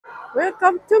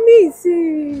Welcome to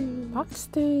MACY'S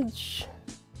Backstage.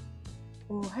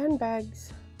 Oh,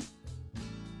 handbags.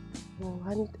 Oh,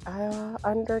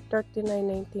 under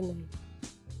 $39.99.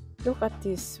 Look at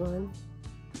this one.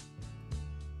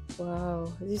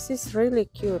 Wow, this is really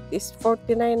cute. It's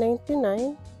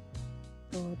 $49.99.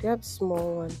 Oh, they have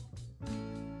small one,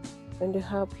 and they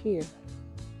have here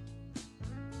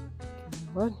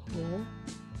one here.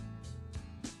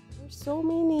 There's so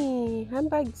many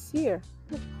handbags here.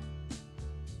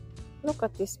 Look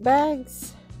at these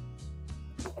bags.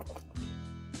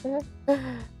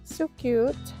 So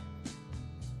cute.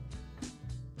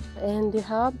 And they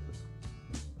have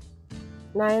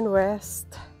 9 West.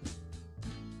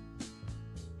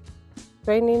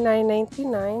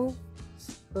 $29.99.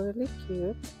 It's really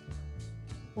cute.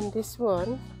 And this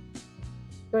one,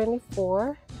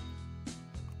 24.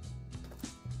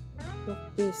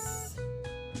 Look this.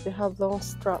 They have long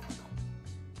strap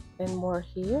and more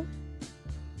here.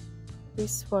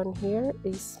 This one here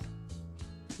is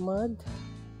mud,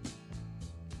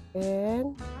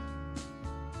 and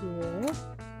here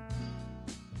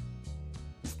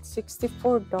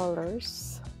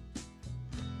 $64.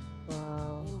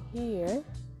 Wow. And here,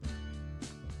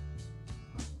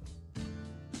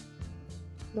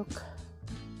 look,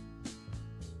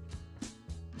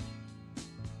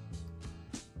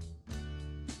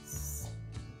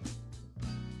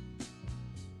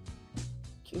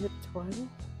 cute one.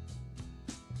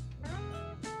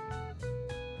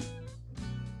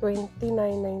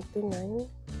 $29.99.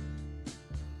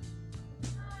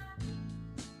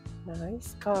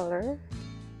 Nice color.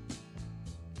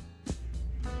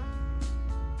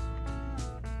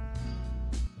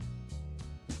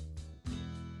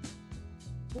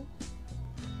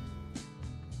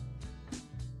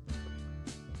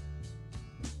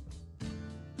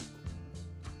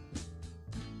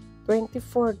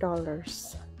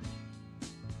 $24.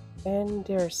 And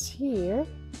there's here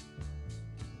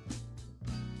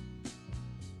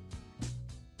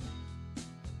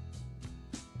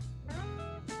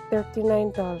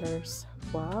 $39.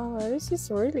 Wow, this is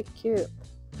really cute.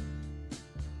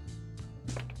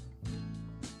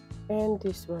 And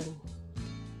this one,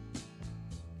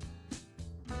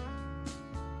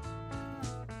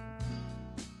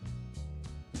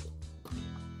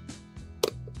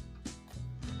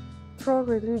 True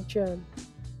Religion,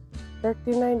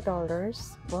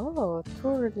 $39. Wow,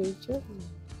 True Religion.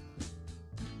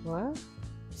 Wow,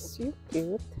 so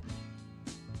cute.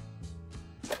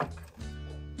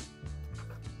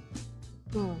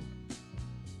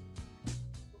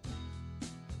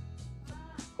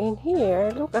 And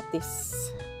here, look at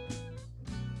this.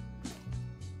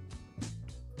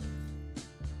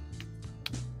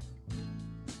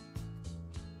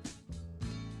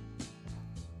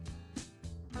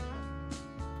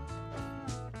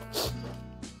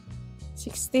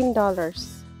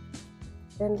 $16.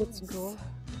 Then let's go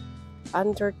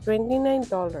under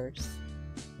 $29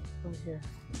 over here.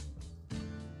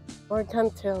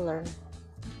 Morgan Taylor.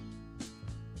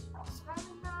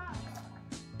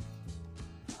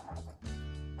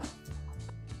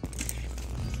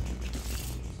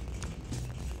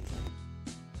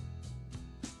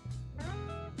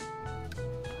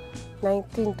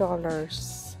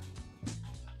 $19.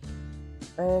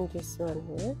 And this one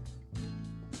here,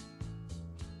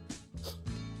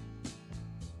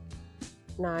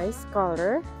 nice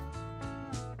color,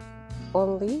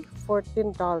 only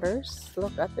 $14.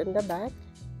 Look at in the back.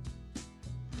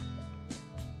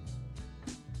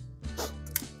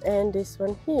 And this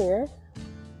one here,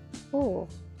 oh,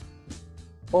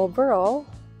 overall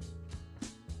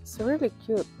it's really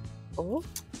cute. Oh,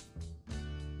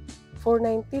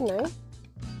 $4.99.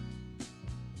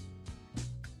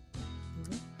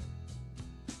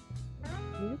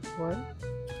 This one,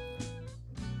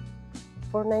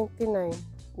 $4.99.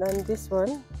 Then this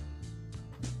one,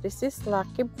 this is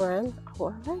Lucky brand.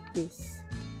 Oh, I like this.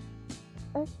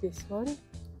 I like this one.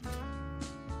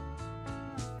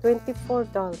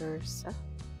 $24.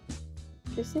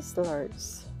 This is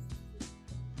large.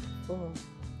 Oh,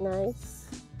 nice.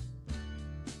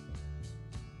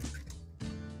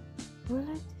 I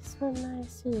like this one,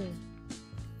 nice here.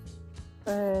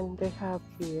 And they have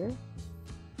here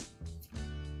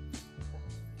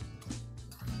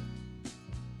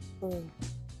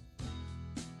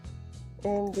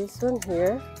and this one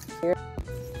here,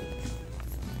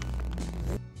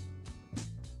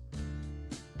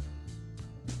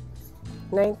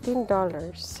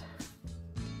 $19.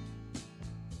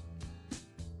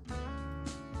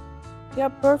 Yeah,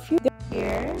 perfume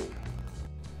here.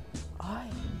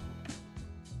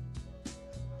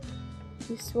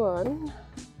 This one,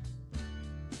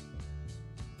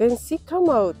 Then see come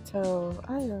out. Oh,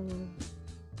 I don't know.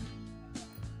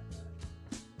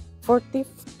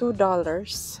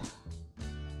 $42.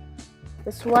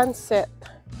 It's one set.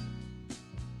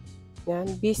 Yan,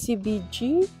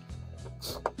 BCBG.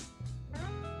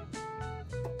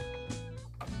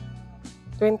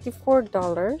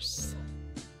 $24.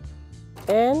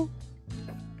 And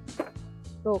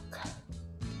look,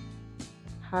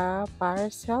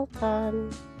 Paris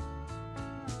Hilton.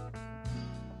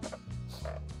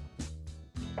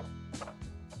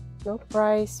 No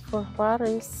price for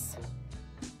Paris.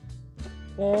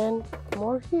 And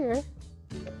more here.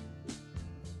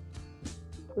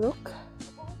 Look,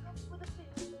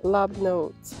 Love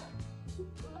Notes,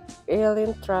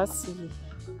 Alien Tracy.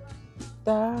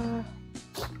 Wow,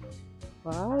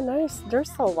 nice.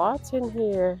 There's a lot in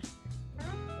here.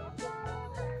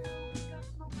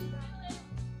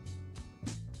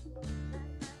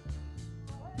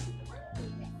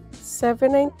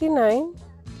 $7.99.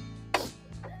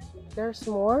 There's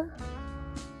more.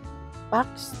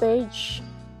 Backstage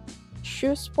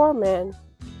shoes for men.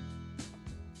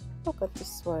 Look at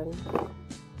this one.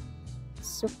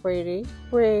 So pretty.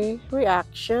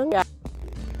 Reaction.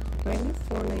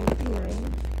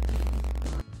 $24.99.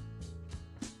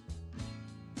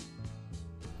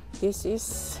 This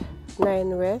is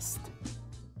 9 West.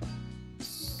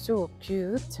 So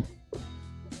cute.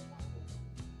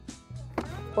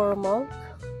 Formal.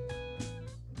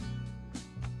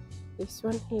 This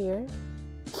one here.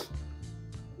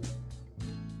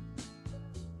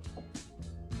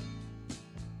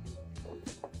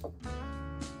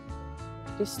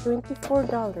 This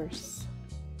 $24.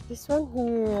 This one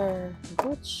here,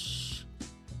 Butch,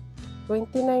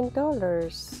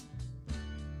 $29.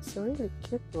 It's a really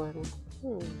cute one.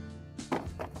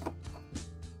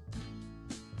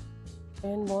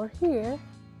 And more here,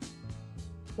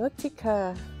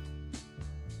 Nautica.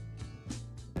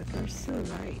 They're so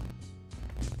light.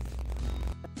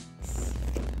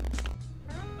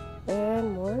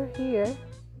 And more here.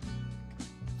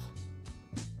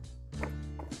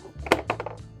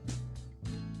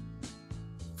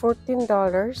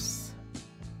 $14.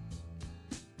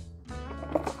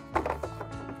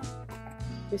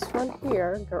 This one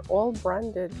here, they're all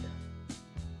branded.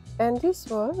 And this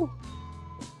one,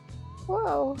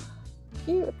 wow,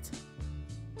 cute.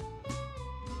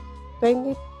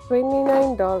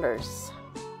 $29.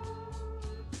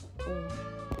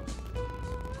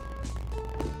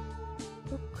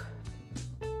 Look,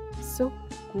 so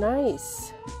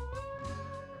nice.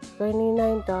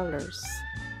 $29.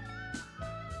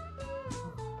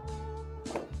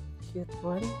 Cute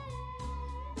one.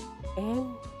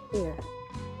 And here,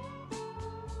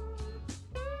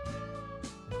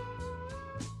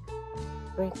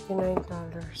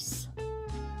 $29.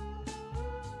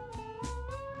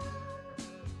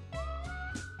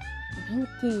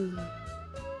 Beauty.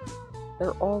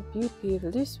 They're all beauty.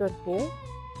 This one here,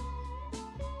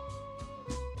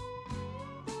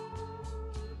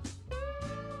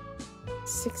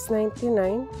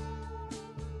 $6.99.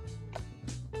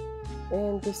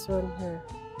 And this one here,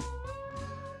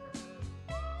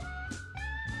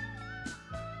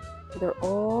 they're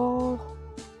all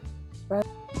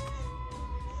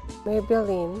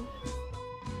Maybelline,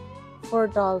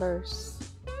 $4.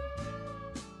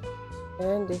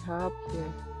 And they have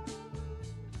here,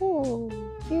 oh,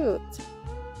 cute,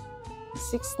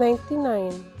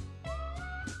 $6.99.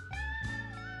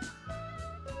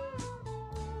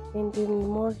 And then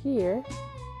more here,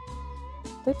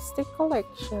 lipstick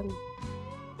collection,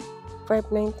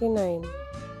 $5.99.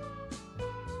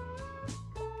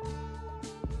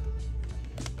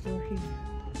 More here.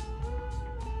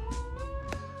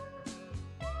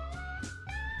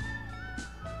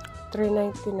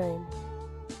 $3.99.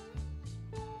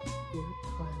 Cute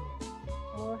one.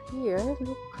 More here,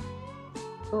 look.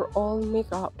 They're all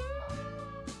makeup.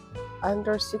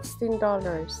 Under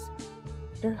 $16.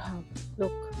 They have,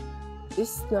 look. This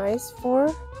is nice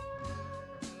for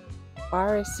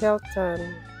Paris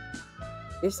Hilton.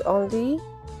 It's only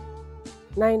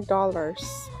 $9,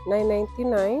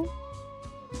 $9.99.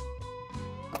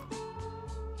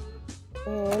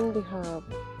 And we have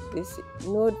this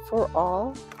nude for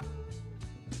all,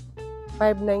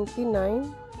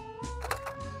 $5.99.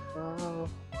 Wow,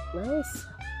 nice.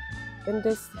 And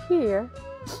this here,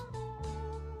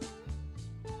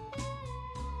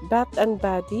 Bath and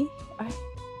Body,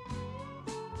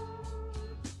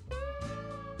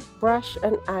 brush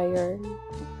and iron,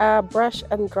 brush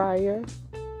and dryer.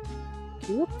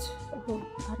 Cute. Oh,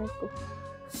 aray ko.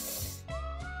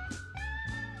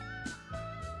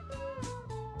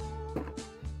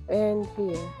 And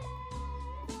here,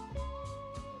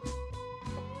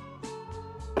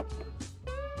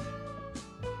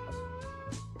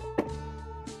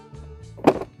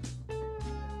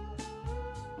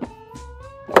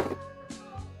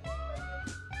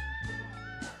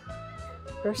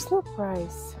 There's no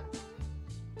price.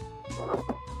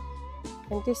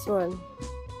 And this one,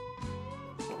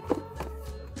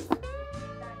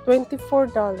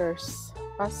 $24.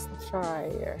 Fast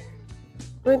dryer.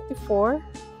 24.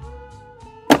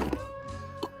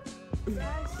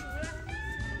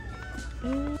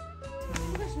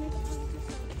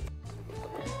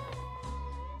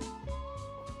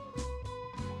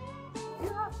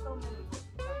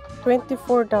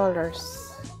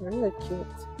 $24. Really cute.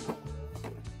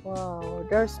 Wow,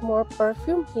 there's more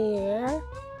perfume here.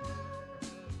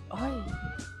 Ay,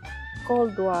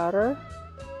 cold water.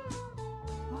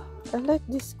 I like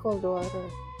this cold water.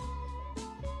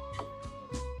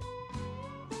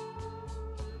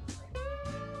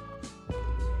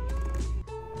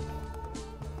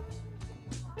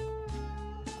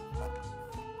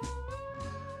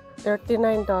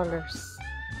 $39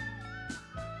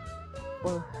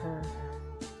 for her.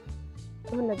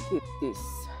 I'm gonna get this.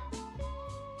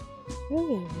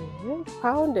 Hey, I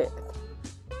found it.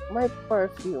 My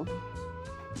perfume.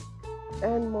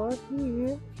 And more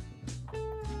here.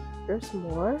 There's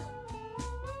more.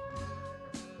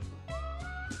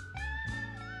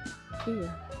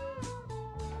 Here.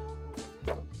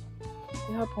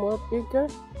 We have more bigger.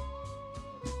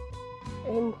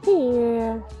 And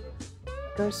here.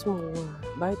 There's more.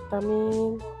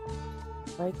 Vitamin,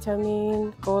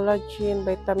 collagen,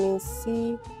 vitamin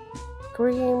C,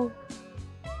 cream.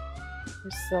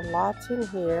 There's a lot in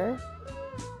here.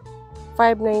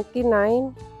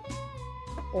 $5.99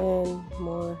 and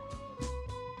more.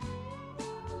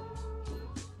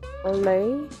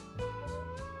 Olay,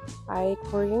 eye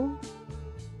cream,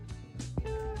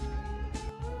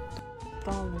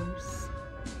 dollars.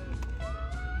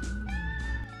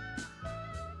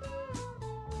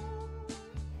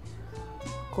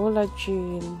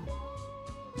 Collagen.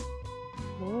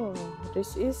 Oh,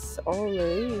 this is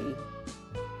Olay.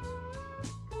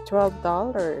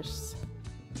 $12.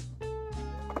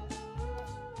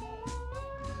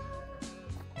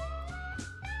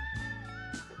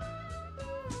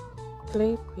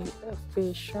 Clay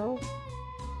facial.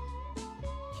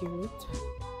 Cute.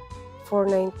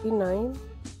 $4.99.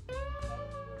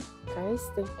 Guys,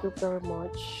 thank you very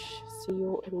much. See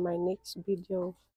you in my next video.